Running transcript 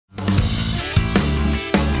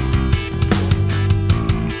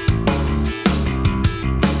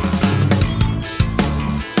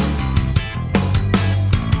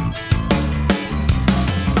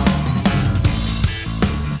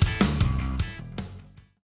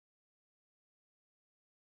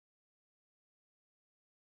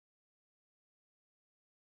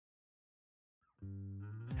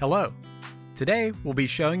Hello! Today we'll be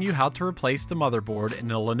showing you how to replace the motherboard in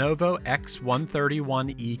a Lenovo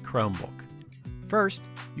X131e Chromebook. First,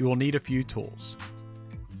 you will need a few tools.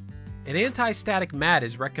 An anti-static mat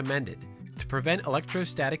is recommended to prevent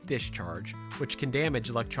electrostatic discharge, which can damage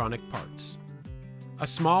electronic parts. A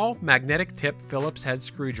small, magnetic tip Phillips head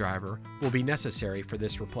screwdriver will be necessary for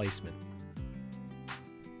this replacement.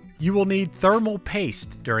 You will need thermal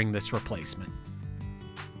paste during this replacement.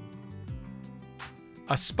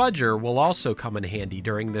 A spudger will also come in handy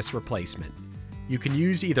during this replacement. You can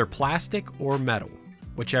use either plastic or metal,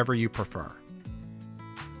 whichever you prefer.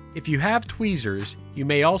 If you have tweezers, you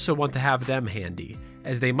may also want to have them handy,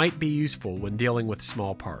 as they might be useful when dealing with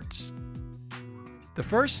small parts. The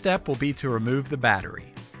first step will be to remove the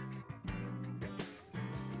battery.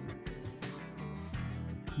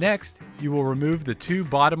 Next, you will remove the two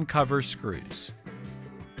bottom cover screws.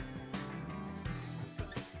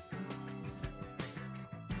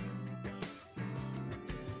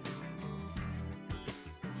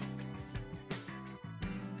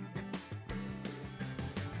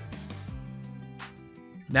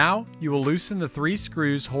 Now, you will loosen the three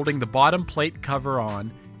screws holding the bottom plate cover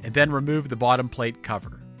on, and then remove the bottom plate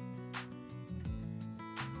cover.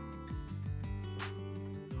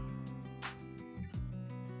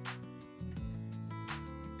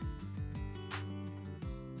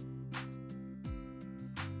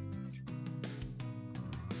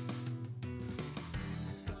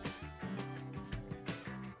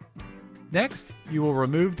 Next, you will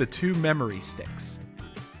remove the two memory sticks.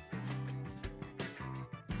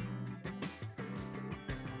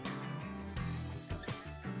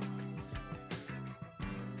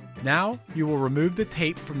 Now, you will remove the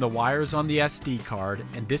tape from the wires on the SD card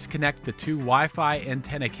and disconnect the two Wi-Fi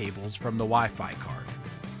antenna cables from the Wi-Fi card.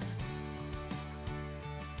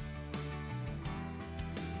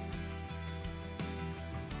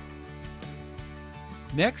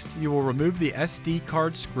 Next, you will remove the SD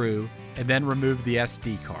card screw and then remove the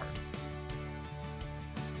SD card.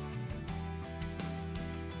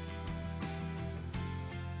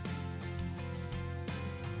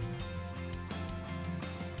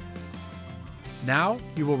 Now,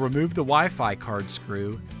 you will remove the Wi-Fi card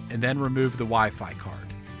screw and then remove the Wi-Fi card.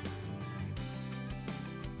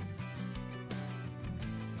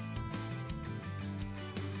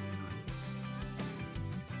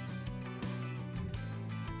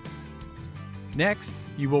 Next,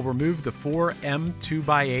 you will remove the four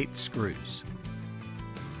M2x8 screws.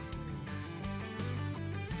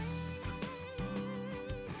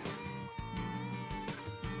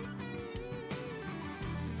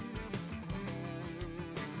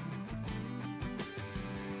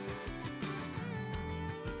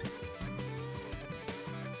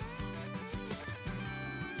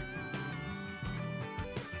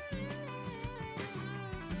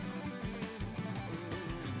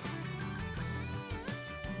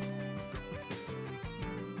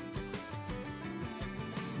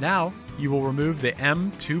 Now, you will remove the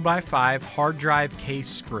M2x5 hard drive case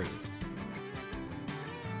screw.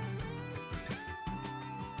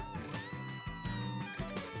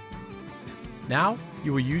 Now,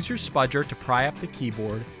 you will use your spudger to pry up the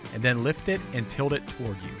keyboard and then lift it and tilt it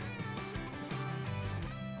toward you.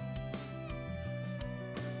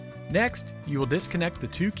 Next, you will disconnect the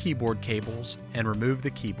two keyboard cables and remove the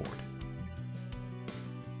keyboard.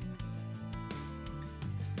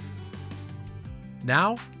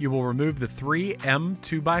 Now, you will remove the three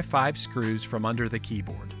M2x5 screws from under the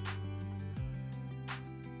keyboard.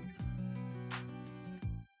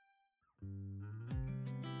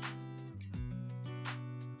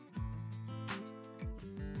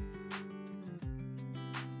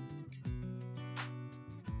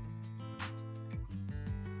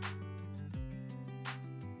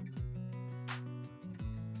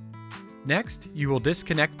 Next, you will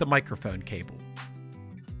disconnect the microphone cable.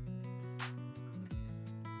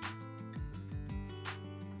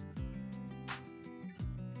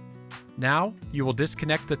 Now, you will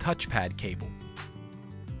disconnect the touchpad cable.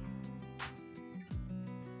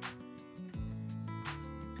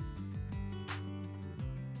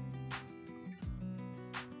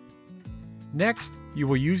 Next, you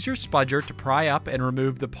will use your spudger to pry up and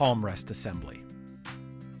remove the palm rest assembly.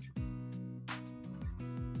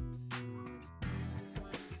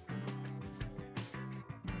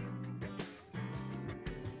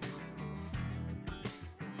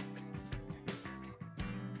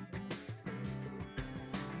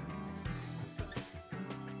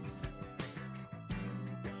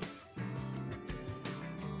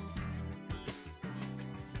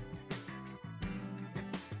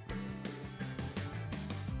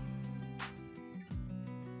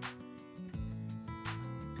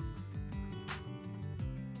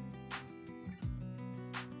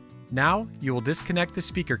 Now, you will disconnect the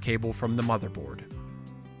speaker cable from the motherboard.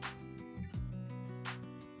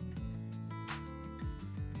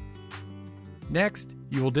 Next,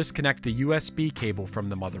 you will disconnect the USB cable from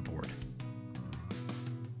the motherboard.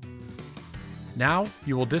 Now,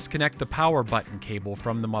 you will disconnect the power button cable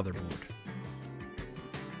from the motherboard.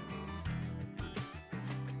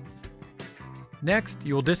 Next,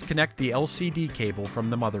 you will disconnect the LCD cable from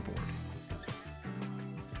the motherboard.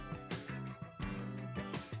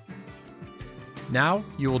 Now,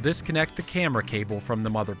 you will disconnect the camera cable from the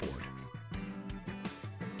motherboard.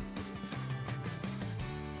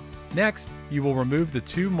 Next, you will remove the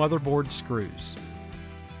two motherboard screws.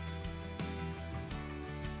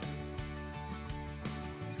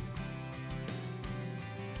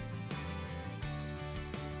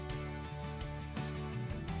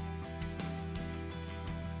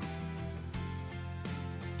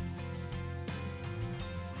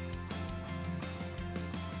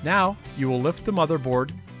 Now, you will lift the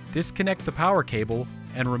motherboard, disconnect the power cable,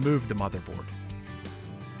 and remove the motherboard.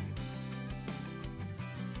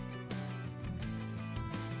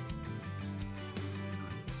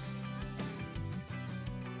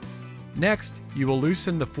 Next, you will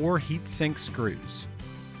loosen the 4 heatsink screws.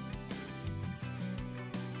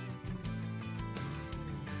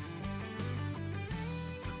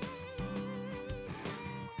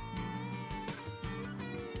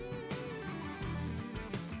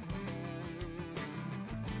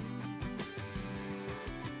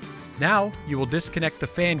 Now, you will disconnect the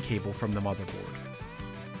fan cable from the motherboard.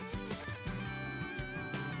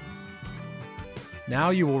 Now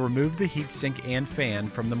you will remove the heatsink and fan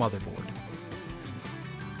from the motherboard.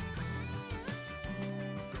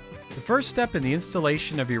 The first step in the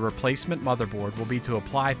installation of your replacement motherboard will be to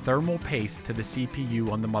apply thermal paste to the CPU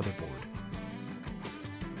on the motherboard.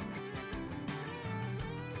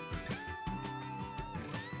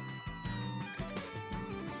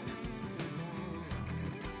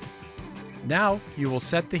 Now, you will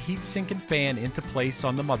set the heatsink and fan into place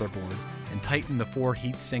on the motherboard and tighten the 4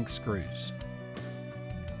 heatsink screws.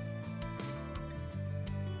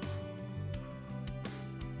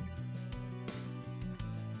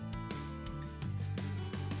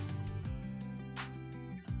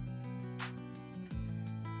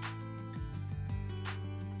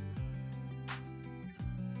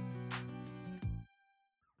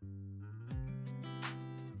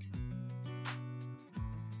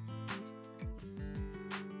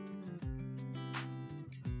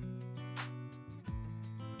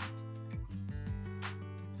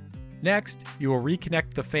 Next, you will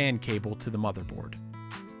reconnect the fan cable to the motherboard.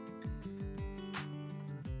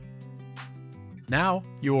 Now,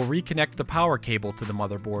 you will reconnect the power cable to the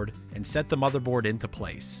motherboard and set the motherboard into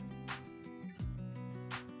place.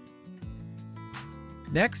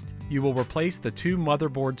 Next, you will replace the 2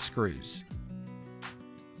 motherboard screws.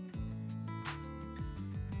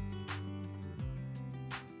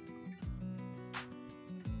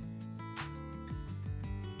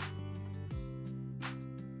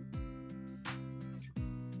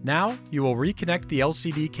 Now, you will reconnect the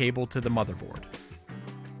LCD cable to the motherboard.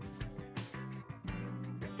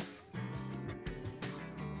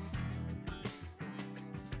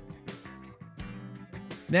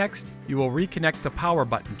 Next, you will reconnect the power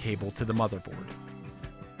button cable to the motherboard.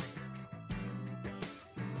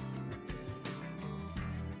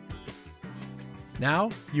 Now,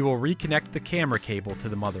 you will reconnect the camera cable to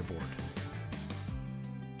the motherboard.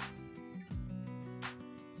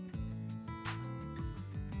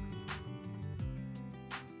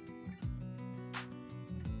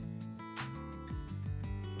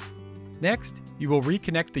 Next, you will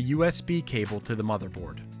reconnect the USB cable to the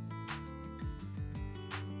motherboard.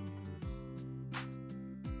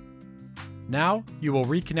 Now, you will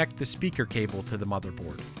reconnect the speaker cable to the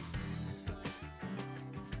motherboard.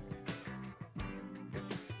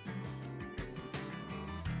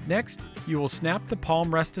 Next, you will snap the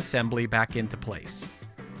palm rest assembly back into place.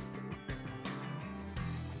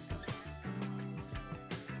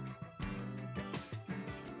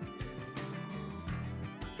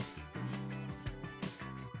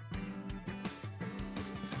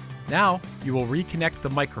 Now, you will reconnect the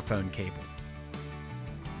microphone cable.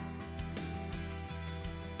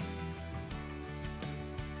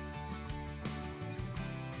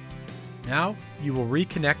 Now, you will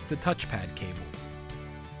reconnect the touchpad cable.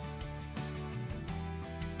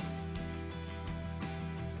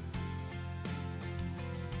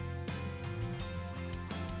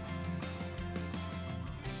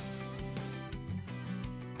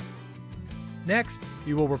 Next,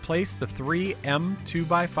 you will replace the 3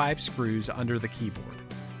 M2x5 screws under the keyboard.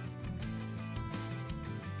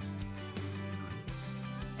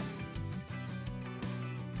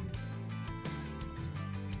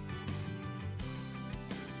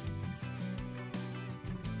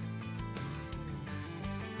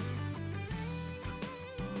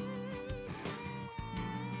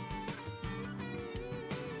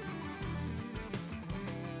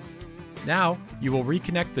 Now, you will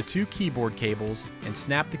reconnect the two keyboard cables and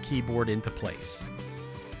snap the keyboard into place.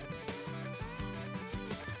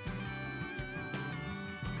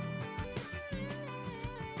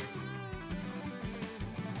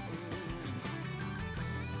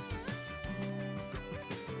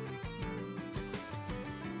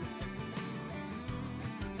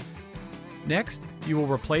 Next, you will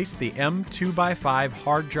replace the M2x5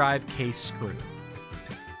 hard drive case screw.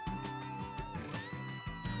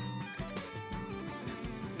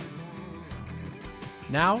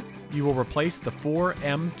 Now, you will replace the 4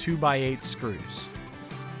 M2x8 screws.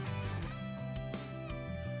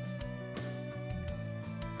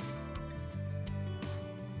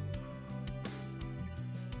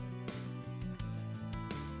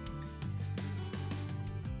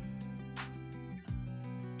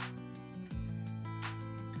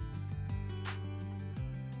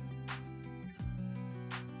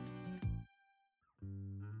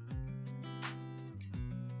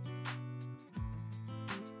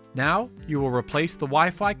 Now, you will replace the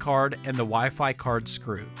Wi-Fi card and the Wi-Fi card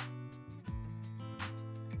screw.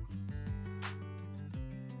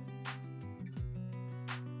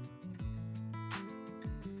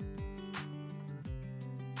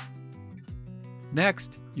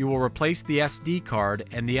 Next, you will replace the SD card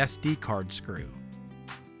and the SD card screw.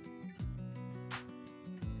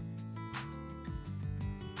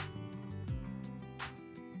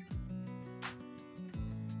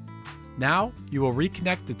 Now, you will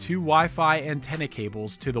reconnect the two Wi-Fi antenna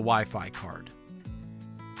cables to the Wi-Fi card.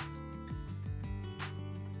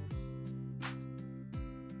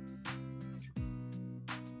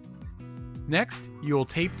 Next, you will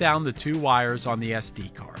tape down the two wires on the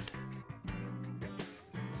SD card.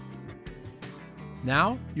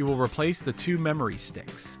 Now, you will replace the two memory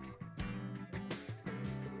sticks.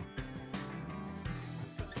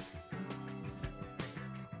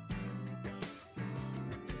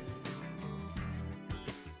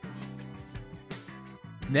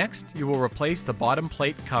 Next, you will replace the bottom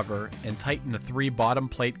plate cover and tighten the 3 bottom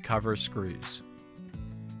plate cover screws.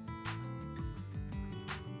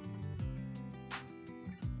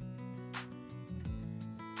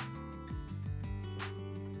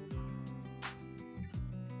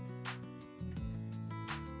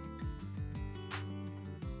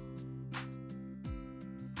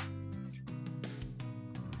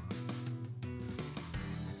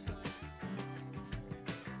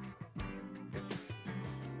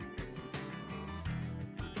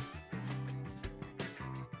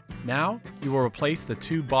 Now, you will replace the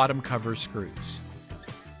 2 bottom cover screws.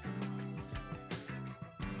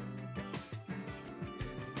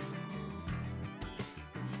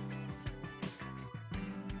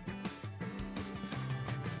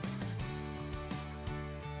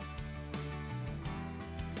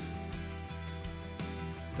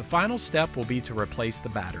 The final step will be to replace the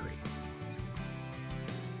battery.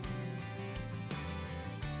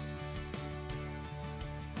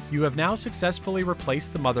 You have now successfully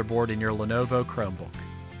replaced the motherboard in your Lenovo Chromebook.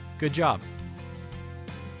 Good job!